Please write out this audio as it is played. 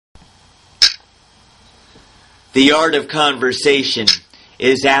The art of conversation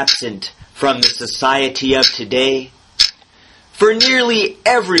is absent from the society of today, for nearly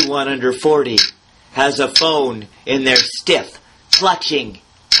everyone under 40 has a phone in their stiff, clutching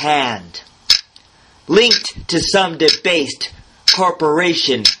hand, linked to some debased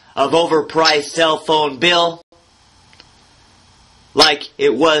corporation of overpriced cell phone bill, like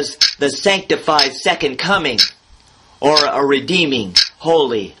it was the sanctified second coming or a redeeming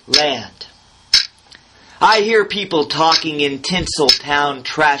holy land. I hear people talking in Tinseltown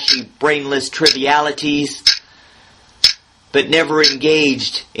trashy brainless trivialities, but never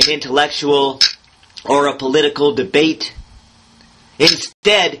engaged in intellectual or a political debate.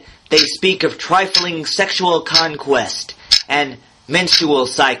 Instead, they speak of trifling sexual conquest and menstrual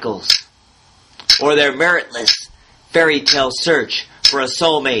cycles, or their meritless fairy tale search for a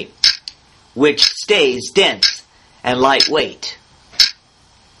soulmate, which stays dense and lightweight.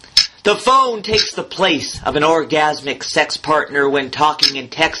 The phone takes the place of an orgasmic sex partner when talking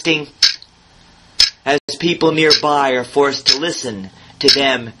and texting, as people nearby are forced to listen to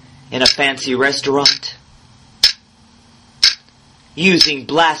them in a fancy restaurant, using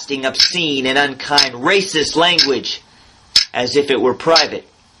blasting, obscene, and unkind racist language as if it were private,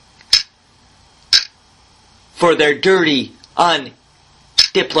 for their dirty,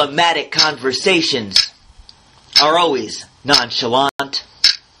 undiplomatic conversations are always nonchalant.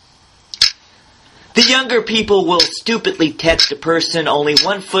 The younger people will stupidly text a person only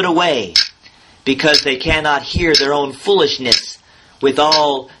 1 foot away because they cannot hear their own foolishness with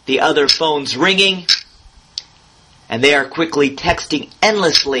all the other phones ringing, and they are quickly texting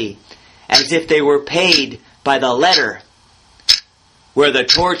endlessly as if they were paid by the letter, where the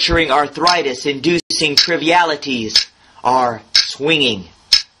torturing arthritis-inducing trivialities are swinging.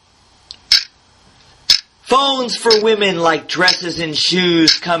 Phones for women like dresses and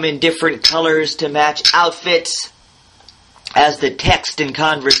shoes come in different colors to match outfits, as the text and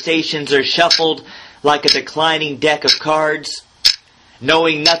conversations are shuffled like a declining deck of cards,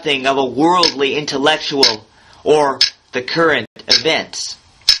 knowing nothing of a worldly intellectual or the current events,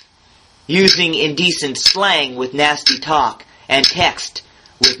 using indecent slang with nasty talk and text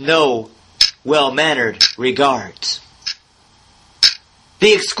with no well-mannered regards.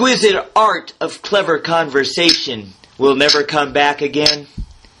 The exquisite art of clever conversation will never come back again,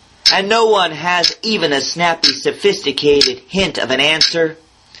 and no one has even a snappy, sophisticated hint of an answer.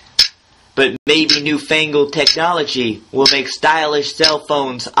 But maybe newfangled technology will make stylish cell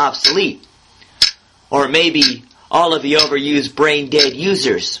phones obsolete, or maybe all of the overused brain-dead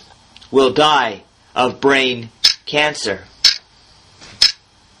users will die of brain cancer.